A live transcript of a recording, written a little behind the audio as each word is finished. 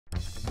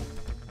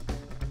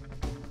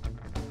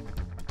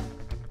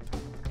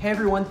Hey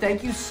everyone,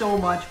 thank you so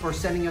much for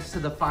sending us to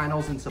the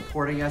finals and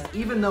supporting us.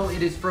 Even though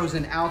it is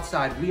frozen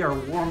outside, we are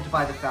warmed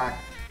by the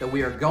fact that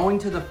we are going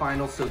to the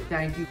finals, so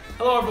thank you.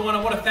 Hello everyone,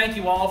 I want to thank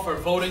you all for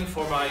voting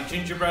for my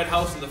gingerbread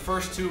house in the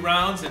first 2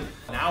 rounds, and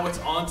now it's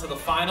on to the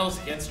finals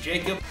against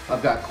Jacob.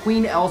 I've got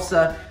Queen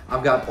Elsa,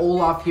 I've got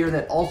Olaf here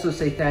that also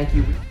say thank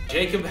you.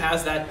 Jacob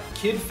has that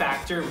kid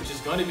factor, which is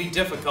going to be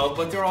difficult,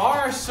 but there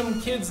are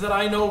some kids that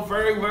I know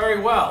very,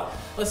 very well.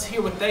 Let's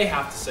hear what they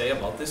have to say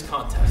about this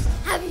contest.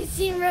 Have you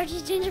seen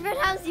Roche's gingerbread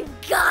house? You've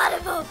gotta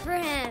vote for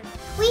him.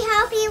 We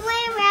hope you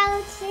win,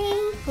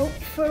 Rochie. Vote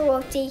for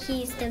Roche,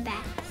 he's the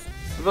best.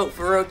 Vote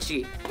for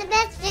Rochie. The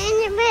best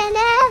gingerbread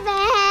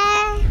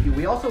ever.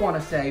 We also want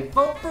to say,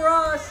 vote for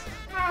us!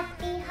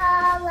 Happy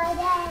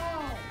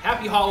holidays.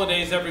 Happy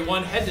holidays,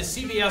 everyone. Head to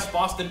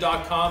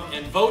cbsboston.com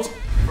and vote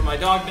for my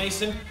dog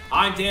Mason.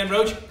 I'm Dan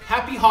Roche.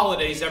 Happy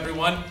holidays,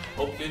 everyone.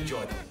 Hope you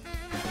enjoy them.